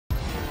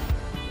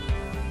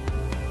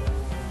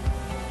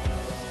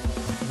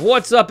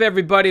What's up,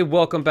 everybody?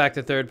 Welcome back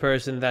to Third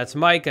Person. That's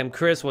Mike. I'm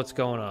Chris. What's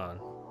going on?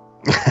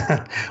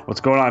 What's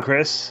going on,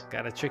 Chris?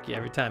 Gotta trick you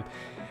every time.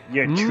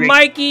 You're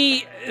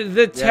Mikey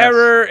the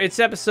Terror. It's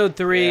episode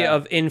 3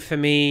 of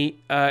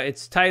Infamy.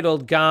 It's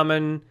titled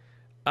Gaman.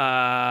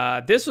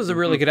 This was a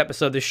really good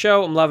episode. The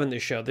show, I'm loving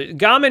this show.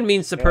 Gaman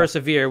means to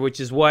persevere, which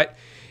is what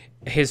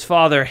his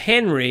father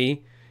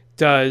Henry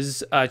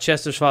does.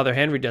 Chester's father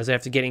Henry does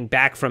after getting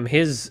back from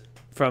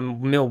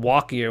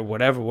Milwaukee or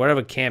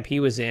whatever camp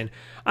he was in.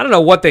 I don't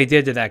know what they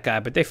did to that guy,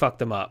 but they fucked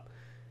him up.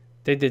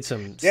 They did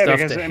some stuff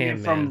because, to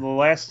him, from the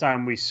last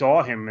time we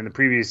saw him in the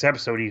previous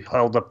episode, he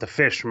held up the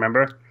fish,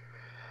 remember?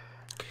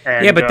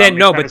 And, yeah, but then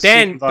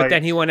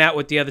he went out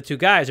with the other two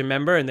guys,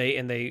 remember? And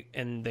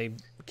they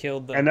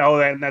killed the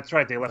and that's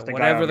right, they left the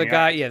guy. They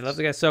left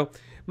the guy. So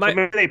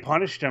maybe they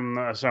punished him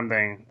or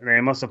something.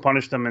 They must have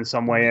punished him in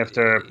some way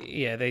after.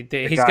 Yeah,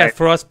 he's got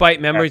frostbite.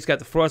 Remember, he's got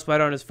the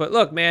frostbite on his foot.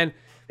 Look, man,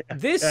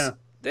 this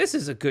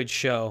is a good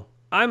show.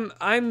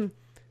 I'm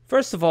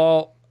first of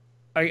all,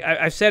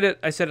 I said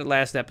it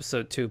last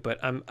episode too, but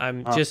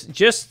I'm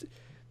just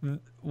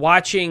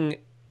watching.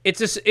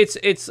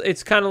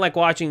 It's kind of like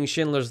watching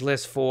Schindler's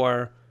List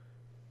for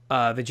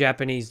the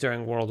Japanese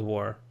during World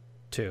War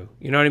II.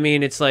 You know what I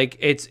mean? It's like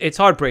it's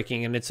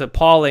heartbreaking and it's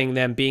appalling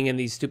them being in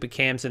these stupid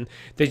camps and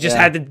they just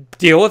had to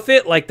deal with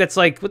it. Like that's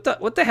like what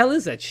the hell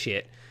is that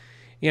shit?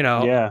 You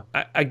know. Yeah.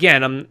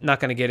 Again, I'm not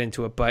going to get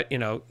into it, but you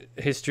know,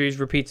 history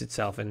repeats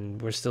itself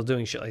and we're still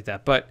doing shit like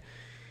that. But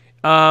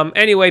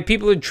anyway,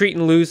 people are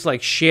treating Luz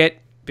like shit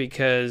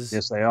because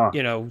yes, they are.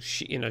 You know,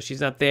 she's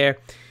not there.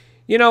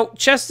 You know,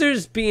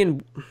 Chester's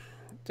being.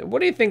 What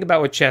do you think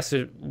about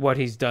what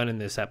he's done in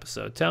this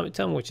episode? Tell me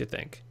what you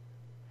think.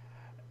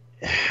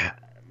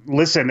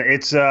 Listen,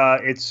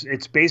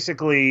 it's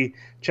basically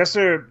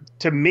Chester.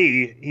 To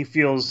me, he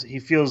feels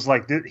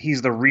like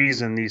he's the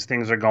reason these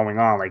things are going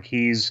on. Like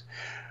he's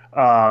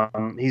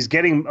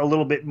getting a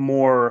little bit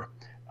more.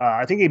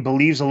 I think he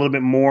believes a little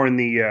bit more in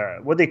the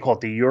what they call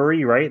it, the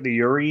Yuri, right? The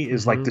Yuri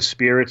is like the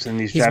spirits in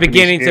these. He's Japanese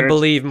beginning spirits. To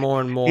believe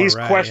more and more. He's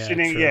right?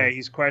 questioning.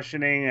 He's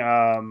questioning.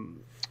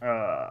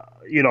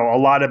 You know, a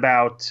lot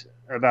about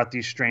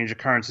these strange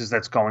occurrences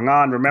that's going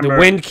on. Remember, the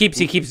wind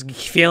he keeps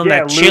feeling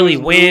that chilly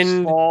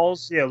wind.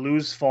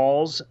 Luz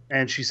falls,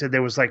 and she said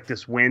there was like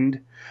this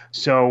wind.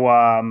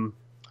 So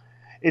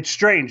it's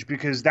strange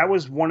because that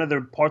was one of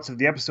the parts of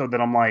the episode that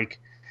I'm like.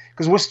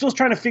 Because we're still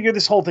trying to figure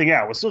this whole thing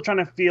out. We're still trying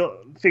to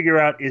figure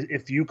out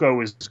if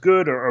Yuko is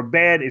good or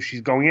bad, if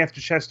she's going after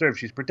Chester, if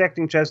she's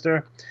protecting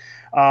Chester.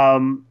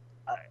 The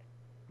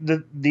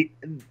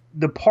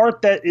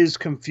part that is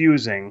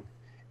confusing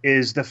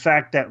is the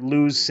fact that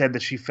Luz said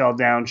that she fell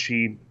down.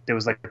 There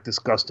was like this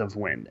gust of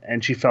wind,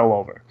 and she fell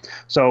over.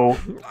 So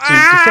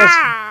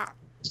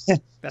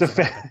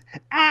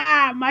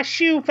my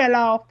shoe fell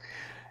off.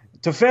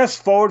 To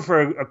fast forward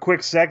for a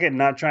quick second,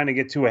 not trying to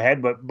get too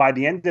ahead, but by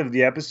the end of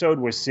the episode,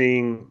 we're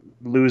seeing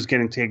Luz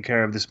getting taken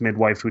care of this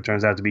midwife who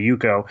turns out to be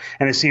Yuko,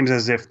 and it seems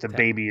as if the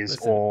baby is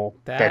all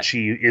that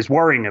she is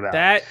worrying about.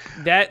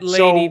 That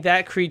lady,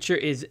 that creature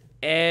is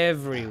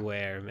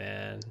everywhere,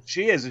 man.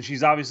 She is, and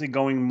she's obviously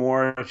going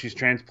more. She's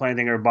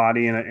transplanting her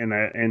body in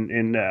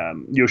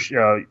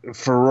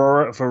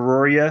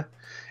Feroria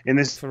in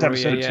this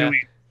episode too,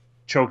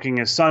 choking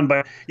his son.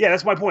 But yeah,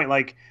 that's my point.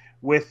 Like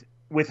with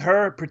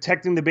her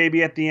protecting the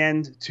baby at the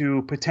end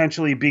to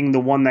potentially being the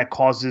one that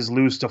causes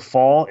Luz to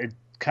fall, it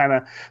kind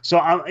of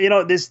you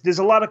know, there's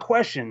a lot of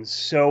questions.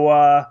 So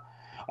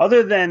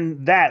other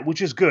than that,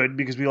 which is good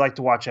because we like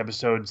to watch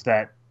episodes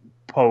that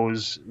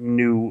pose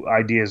new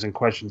ideas and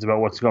questions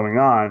about what's going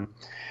on.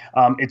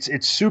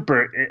 It's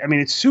super. I mean,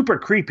 it's super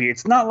creepy.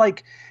 It's not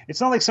like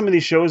some of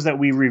these shows that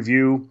we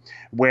review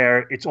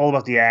where it's all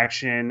about the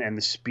action and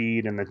the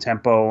speed and the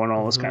tempo and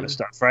all this kind of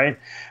stuff, right?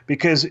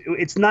 Because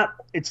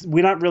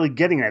we're not really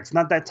getting that. It's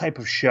not that type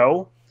of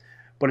show,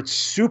 but it's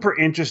super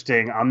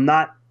interesting.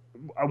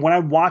 When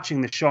I'm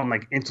watching the show, I'm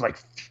like into like,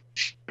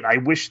 I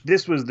wish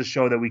this was the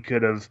show that we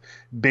could have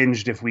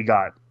binged if we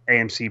got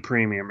AMC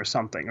Premium or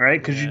something, right?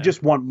 Because you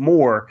just want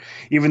more,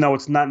 even though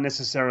it's not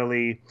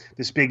necessarily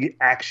this big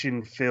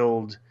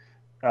action-filled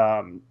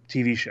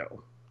TV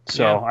show.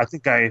 So I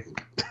think I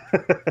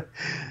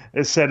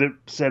said it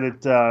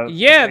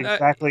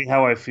exactly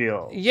how I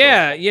feel.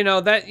 Yeah, so. You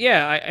know that.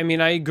 Yeah, I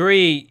mean I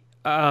agree.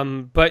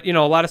 But you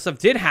know a lot of stuff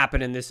did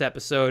happen in this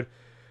episode.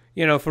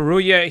 You know,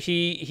 Furuya,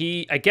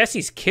 he I guess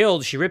he's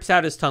killed. She rips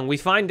out his tongue. We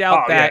find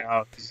out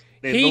that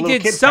he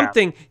did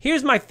something.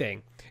 Here's my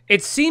thing.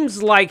 It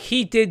seems like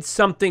he did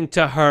something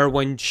to her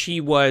when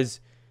she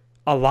was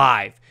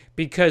alive.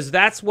 Because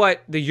that's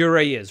what the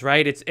Yurei is,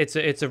 right? It's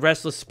a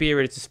restless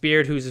spirit. It's a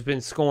spirit who's been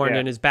scorned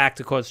and is back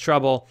to cause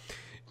trouble.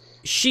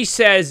 She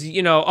says,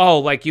 you know, oh,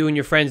 like you and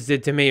your friends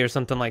did to me or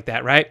something like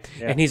that, right?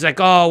 Yeah. And he's like,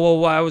 oh,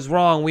 well, I was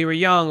wrong. We were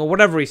young or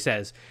whatever he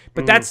says.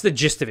 But that's the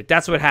gist of it.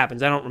 That's what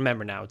happens. I don't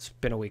remember now. It's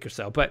been a week or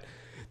so. But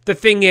the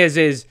thing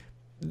is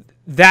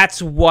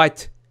that's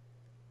what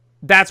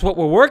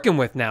we're working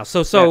with now.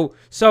 So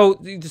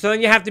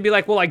then you have to be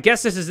like, well, I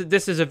guess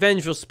this is a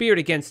vengeful spirit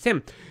against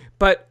him.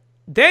 But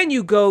then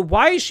you go,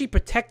 why is she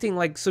protecting?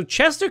 Like, so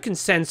Chester can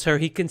sense her.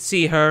 He can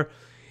see her,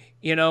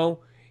 you know.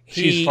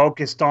 She's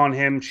focused on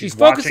him. She's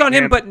focused on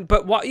him,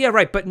 but yeah,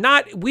 right. But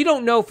not, we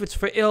don't know if it's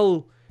for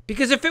ill,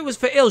 because if it was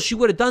for ill, she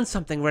would have done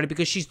something, right?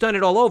 Because she's done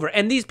it all over.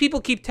 And these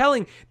people keep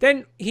telling,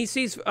 then he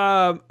sees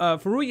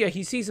Furuya,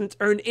 he sees him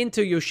turn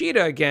into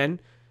Yoshida again.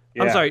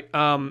 Yeah. I'm sorry.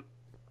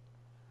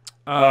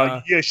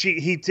 Yeah,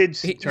 he did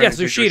turn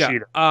into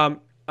Yoshida.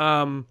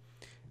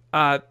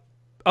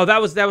 Oh,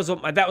 that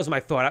was my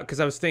thought, because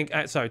I was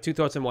thinking. Sorry, two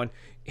thoughts in one.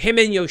 Him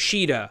and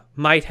Yoshida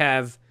might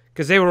have,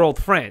 because they were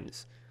old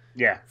friends.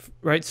 Yeah.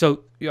 Right.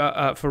 So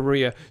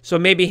Furuya. So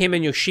maybe him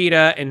and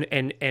Yoshida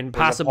and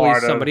possibly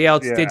somebody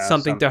else did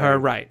something to her,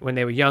 right, when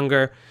they were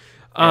younger.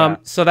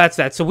 So that's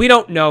that. So we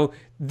don't know.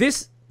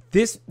 This.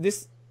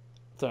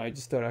 Sorry, I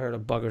just thought I heard a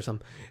bug or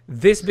something.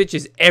 This bitch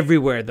is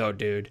everywhere though,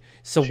 dude.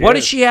 So what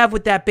does she have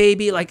with that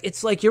baby? Like,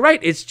 it's like, you're right.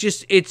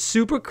 It's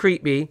super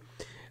creepy.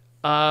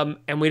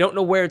 And we don't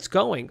know where it's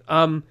going.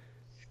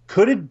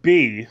 Could it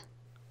be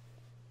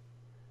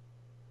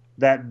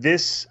that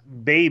this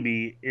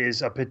baby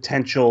is a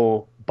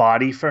potential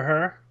body for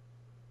her?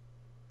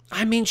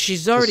 I mean,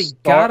 she's already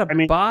got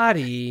a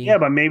body. Yeah,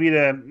 but maybe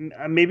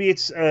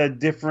it's a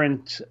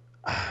different.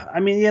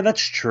 I mean, yeah,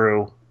 that's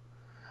true.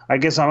 I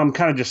guess I'm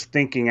kind of just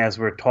thinking as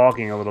we're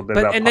talking a little bit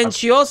about. And then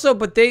she also,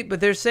 but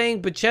they're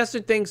saying, but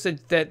Chester thinks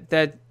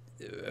that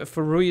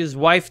Furuya's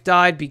wife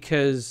died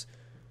because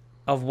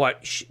of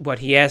what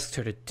he asked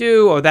her to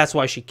do, or that's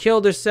why she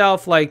killed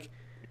herself. Like,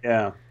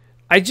 yeah,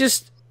 I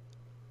don't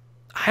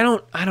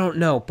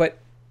know. But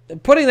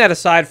putting that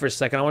aside for a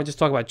second, I want to just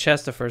talk about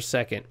Chester for a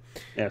second.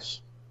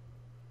 Yes.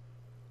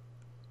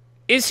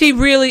 Is he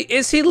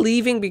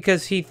leaving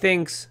because he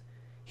thinks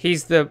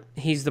he's the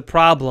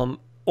problem,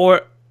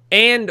 or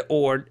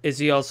is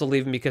he also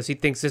leaving because he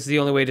thinks this is the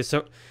only way to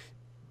supply?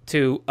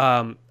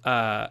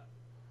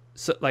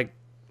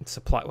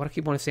 What I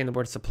keep wanting to say in the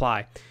word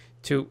supply,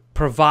 to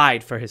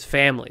provide for his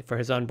family, for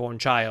his unborn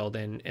child,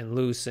 and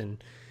Luce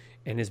and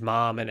his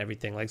mom and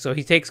everything. Like, so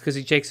he takes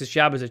his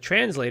job as a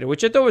translator,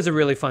 which I thought was a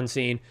really fun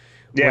scene,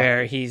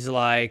 where he's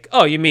like,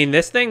 "Oh, you mean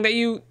this thing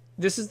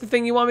this is the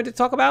thing you want me to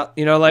talk about?"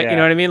 You know, like, you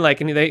know what I mean? Like,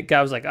 and the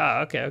guy was like,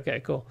 "Oh,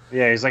 okay, cool."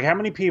 Yeah, he's like, "How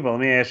many people?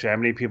 Let me ask you, how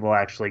many people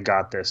actually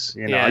got this?"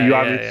 You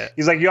know,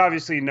 he's like, "You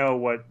obviously know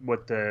what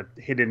the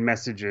hidden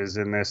message is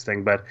in this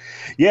thing." But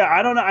yeah,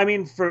 I don't know. I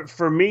mean,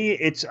 for me,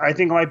 I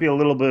think it might be a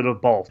little bit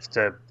of both,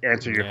 to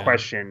answer your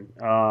question.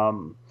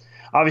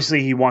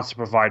 Obviously, he wants to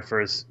provide for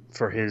his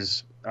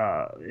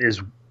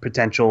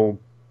potential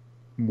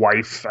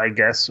wife, I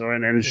guess,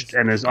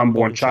 and his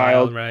unborn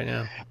child. Right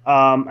now.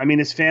 I mean,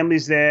 his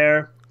family's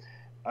there.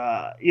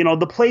 You know,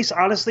 the place,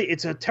 honestly,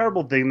 it's a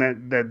terrible thing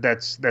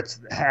that's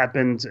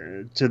happened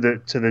to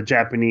the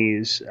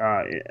Japanese,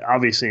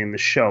 obviously in the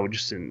show,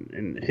 just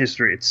in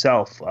history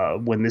itself,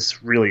 when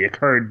this really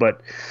occurred. But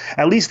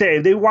at least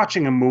they're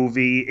watching a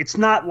movie. It's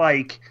not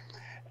like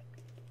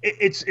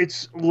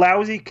it's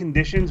lousy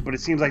conditions, but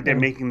it seems like they're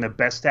making the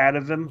best out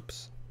of them.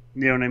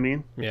 You know what I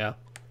mean? Yeah.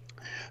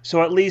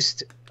 So at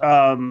least,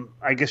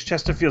 I guess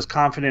Chester feels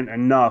confident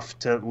enough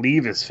to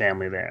leave his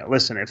family there.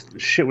 Listen, if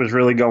shit was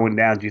really going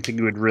down, do you think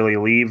he would really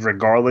leave,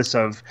 regardless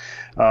of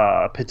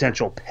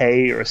potential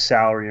pay or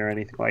salary or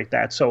anything like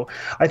that? So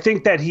I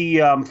think that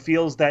he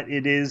feels that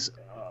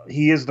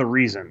he is the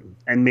reason,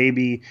 and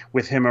maybe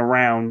with him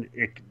around,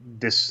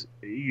 this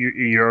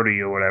Yori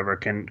or whatever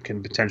can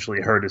potentially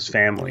hurt his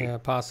family. Yeah,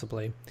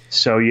 possibly.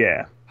 So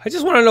yeah. I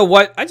just want to know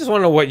what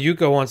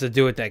Yuko wants to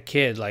do with that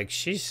kid. Like,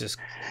 she's just.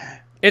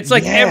 It's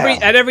like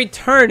at every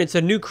turn, it's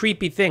a new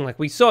creepy thing. Like,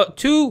 we saw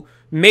three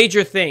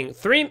major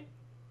things.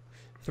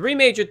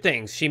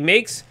 She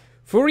makes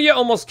Furuya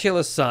almost kill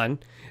his son.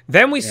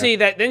 Then we see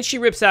that. Then she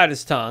rips out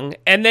his tongue,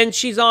 and then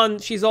she's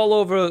all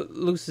over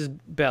Luce's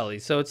belly.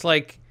 So it's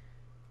like,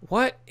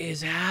 what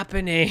is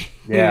happening?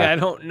 Yeah. I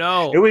don't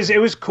know. It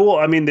was cool.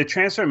 I mean, the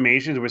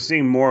transformations, we're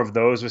seeing more of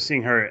those. We're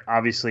seeing her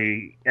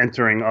obviously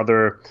entering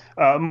other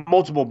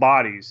multiple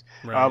bodies,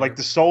 right. Like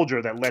the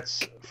soldier that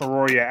lets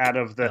Furuya out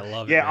of the. I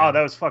love it, man. Oh,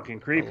 that was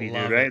fucking creepy,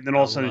 dude. Right? And then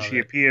all of a sudden she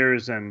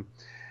appears and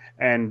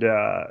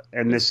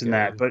this and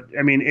that. But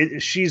I mean,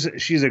 she's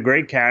a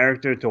great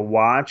character to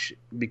watch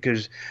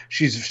because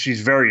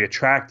she's very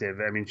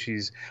attractive. I mean,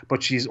 she's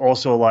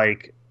also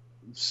like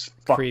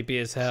creepy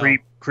as hell.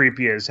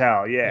 Creepy as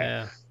hell,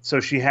 yeah. So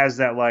she has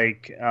that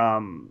like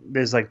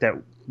there's like that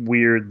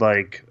weird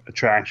like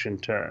attraction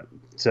to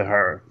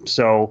her.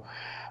 So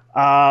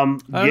I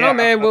don't know,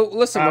 man. Well,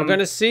 listen, we're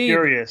gonna see.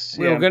 Curious.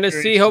 We're gonna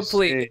see.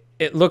 Hopefully,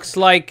 it looks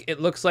like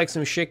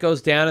some shit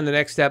goes down in the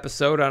next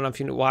episode. I don't know if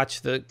you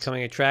watch the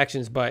coming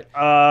attractions, but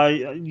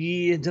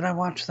yeah, did I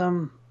watch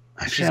them?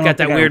 She's got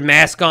that weird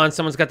mask on.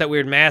 Someone's got that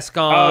weird mask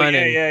on. Oh,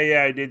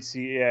 yeah, I did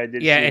see. Yeah, I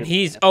did. Yeah, and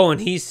he's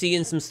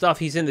seeing some stuff.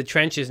 He's in the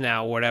trenches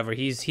now, or whatever.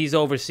 He's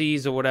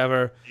overseas or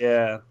whatever.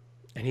 Yeah,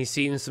 and he's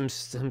seeing some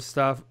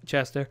stuff.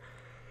 Chester,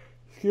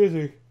 excuse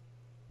me.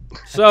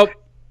 So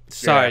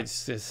Sorry, Yeah.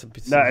 it's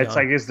No, it's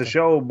like, is the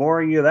show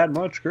boring you that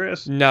much,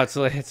 Chris? No, it's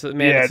it's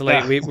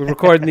late. We're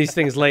recording these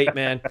things late,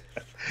 man.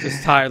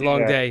 Just tired,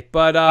 long day.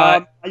 But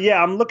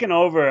yeah, I'm looking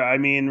over. I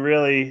mean,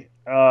 really.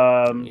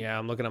 Yeah,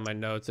 I'm looking at my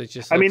notes. It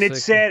just. I mean,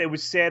 it's sad. It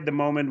was sad the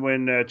moment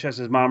when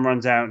Chester's mom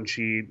runs out and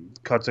she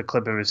cuts a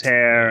clip of his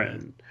hair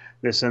and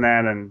this and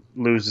that, and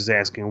Luz is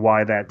asking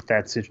why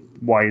that's it,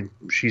 why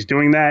she's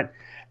doing that.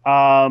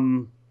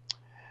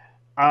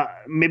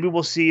 Maybe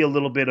we'll see a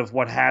little bit of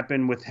what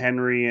happened with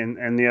Henry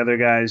and the other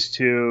guys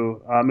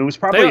too. It was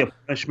probably a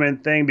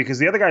punishment thing because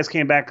the other guys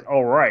came back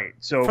all right.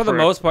 So for the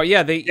most part,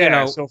 yeah, you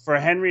know. So for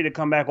Henry to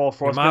come back all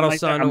frostbitten, model like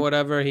son that, or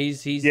whatever,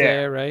 he's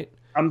there, right?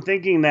 I'm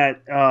thinking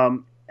that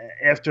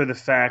after the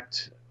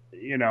fact,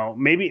 you know,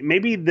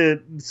 maybe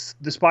the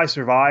spy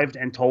survived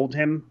and told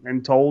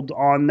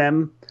on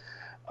them.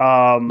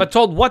 But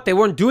told what? They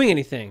weren't doing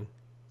anything.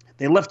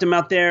 They left him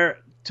out there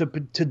to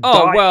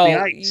die well, in the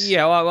ice.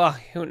 Yeah, well,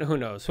 who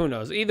knows? Who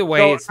knows? Either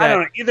way, it's that. I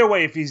don't know. Either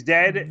way, if he's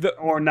dead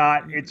or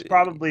not, it's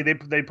probably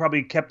they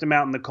probably kept him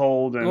out in the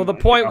cold. And, well, the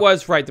point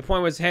was right. The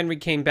point was Henry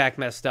came back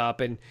messed up,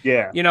 and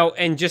you know,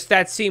 and just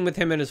that scene with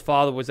him and his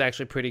father was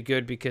actually pretty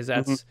good because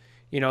that's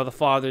you know, the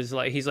father's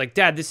like, he's like,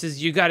 Dad, this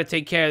is, you got to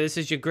take care. This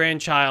is your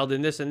grandchild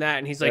and this and that,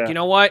 and he's like, you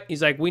know what?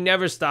 He's like, we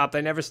never stopped.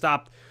 I never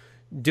stopped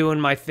doing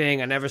my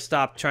thing. I never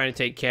stopped trying to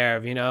take care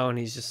of, you know. And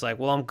he's just like,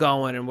 well, I'm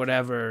going and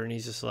whatever. And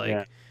he's just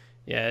like.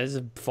 Yeah, this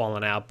is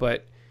falling out,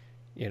 but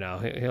you know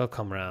he'll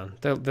come around.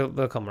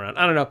 They'll come around.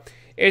 I don't know.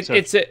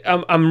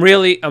 I'm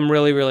really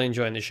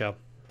enjoying the show.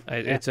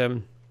 It's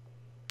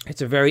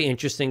a very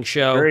interesting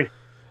show.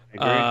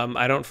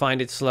 I don't find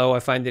it slow.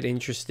 I find it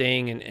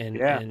interesting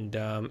and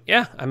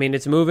I mean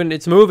it's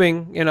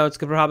moving. You know, it's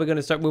probably going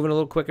to start moving a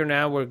little quicker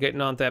now. We're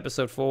getting on to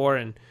episode 4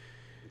 and.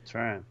 That's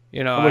right.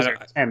 You know, was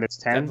 10. It's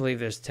 10. I believe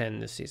there's 10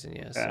 this season.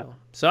 Yeah.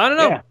 So I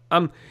don't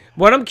know.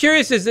 What I'm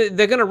curious is that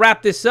they're going to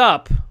wrap this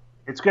up.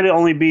 It's going to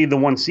only be the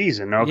one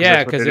season, no?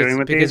 Yeah, because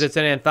it's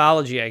an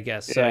anthology, I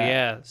guess.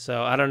 So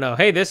so I don't know.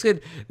 Hey,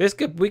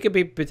 we could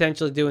be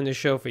potentially doing this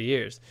show for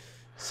years.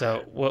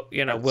 So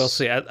we'll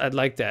see. I'd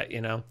like that.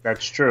 You know,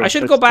 that's true. I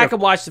should go back and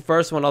watch the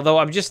first one, although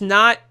I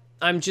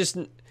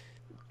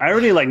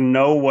already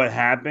know what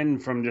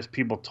happened from just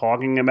people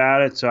talking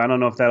about it, so I don't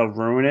know if that'll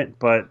ruin it.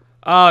 But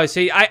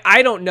see,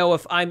 I don't know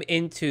if I'm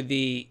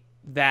into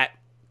that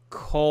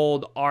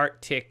cold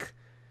Arctic.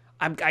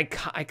 I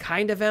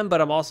kind of am,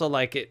 but I'm also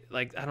like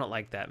I don't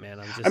like that,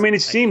 man. I mean,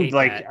 it seemed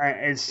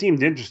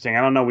interesting.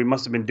 I don't know. We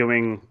must have been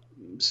doing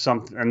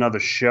another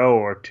show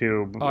or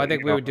two. I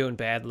think we were doing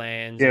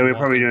Badlands. Yeah, we were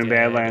probably doing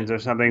Badlands or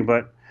something.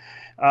 But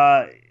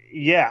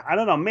yeah, I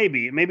don't know.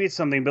 Maybe it's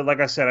something. But like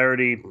I said, I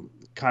already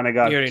kind of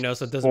got. You already know,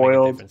 so it doesn't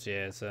spoiled. make a difference.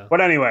 Yeah. So.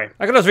 But anyway,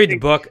 I could always read the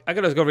book. I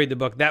could always go read the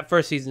book. That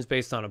first season's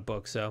based on a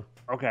book, so.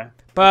 Okay.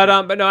 But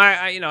no,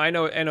 I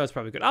know it's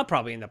probably good. I'll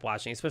probably end up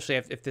watching, especially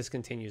if this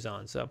continues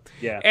on. So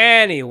yeah.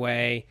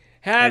 Anyway,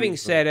 having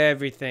said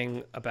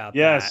everything about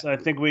that, I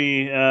think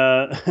we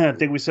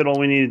said all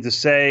we needed to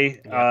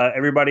say. Yeah.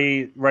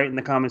 Everybody, write in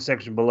the comment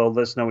section below.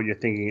 Let us know what you're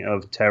thinking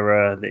of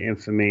Terra, the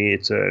Infamy.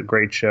 It's a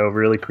great show,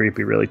 really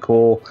creepy, really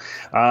cool.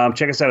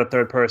 Check us out at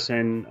Third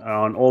Person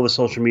on all the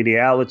social media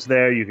outlets.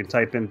 There, you can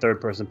type in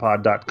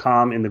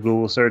thirdpersonpod.com in the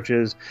Google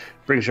searches.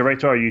 Brings you right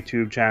to our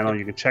YouTube channel.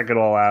 You can check it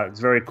all out. It's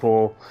very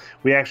cool.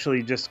 We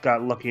actually just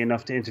got lucky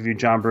enough to interview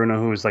John Bruno,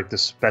 who is like the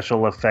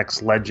special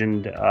effects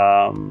legend,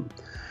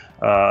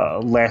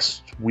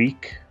 last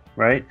week,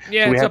 right?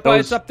 Yeah, so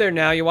it's up there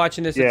now. You're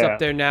watching this. It's up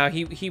there now.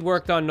 He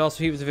worked on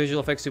also. He was a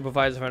visual effects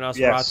supervisor for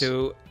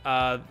Nosferatu,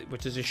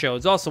 which is a show.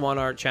 It's also on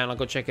our channel.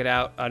 Go check it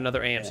out.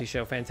 Another AMC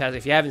show. Fantastic.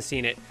 If you haven't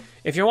seen it,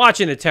 if you're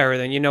watching the Terror,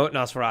 then you know what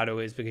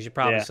Nosferatu is because you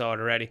probably saw it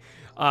already.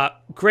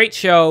 Great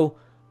show.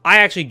 I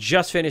actually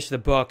just finished the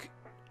book.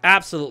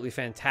 Absolutely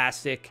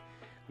fantastic.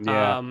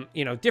 Yeah.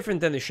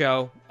 Different than the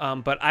show,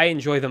 but I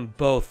enjoy them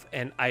both,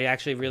 and I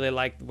actually really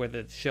liked where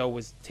the show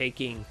was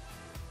taking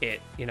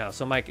it.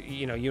 So Mike,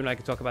 you and I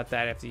could talk about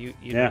that after you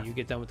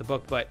get done with the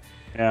book. But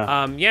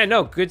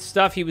good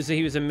stuff. He was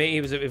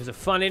amazing. It was a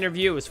fun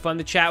interview. It was fun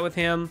to chat with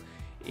him.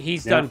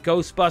 He's done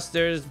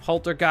Ghostbusters,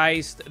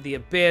 Poltergeist, The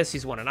Abyss.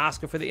 He's won an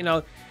Oscar for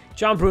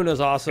John Bruno's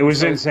awesome. It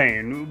was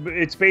insane.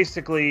 It's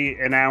basically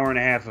an hour and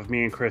a half of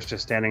me and Chris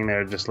just standing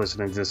there just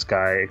listening to this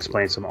guy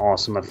explain some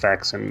awesome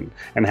effects and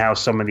how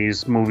some of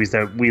these movies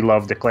that we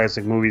love, the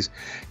classic movies,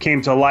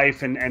 came to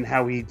life and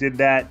how he did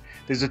that.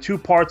 There's 2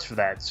 parts for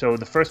that. So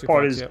the first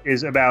part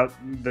is about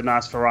the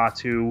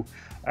Nosferatu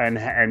and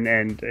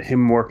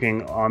him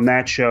working on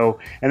that show,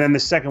 and then the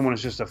second one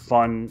is just a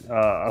fun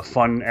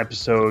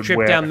episode.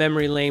 Trip down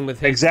memory lane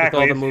with with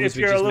all the movies.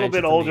 If you're a little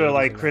bit older,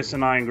 like Chris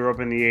and I, and grew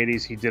up in the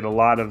 '80s, he did a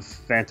lot of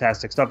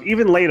fantastic stuff.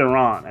 Even later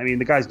on, I mean,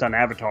 the guy's done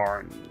Avatar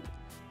and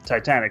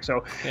Titanic,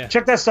 so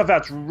check that stuff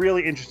out. It's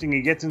really interesting.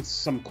 He gets into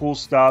some cool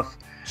stuff.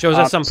 Shows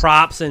us some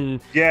props and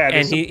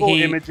some cool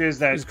images.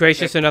 That was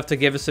gracious enough to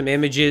give us some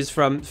images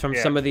from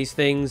some of these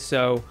things.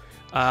 So.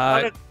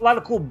 A lot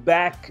of cool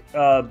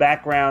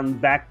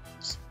background, back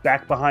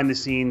behind the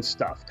scenes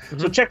stuff.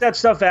 So check that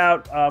stuff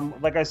out.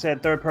 Like I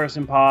said, Third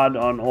Person Pod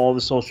on all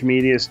the social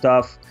media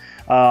stuff.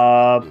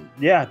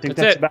 Yeah, I think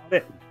that's about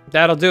it.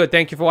 That'll do it.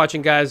 Thank you for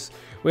watching, guys.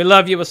 We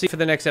love you. We'll see you for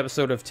the next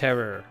episode of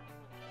Terror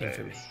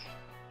Infamy.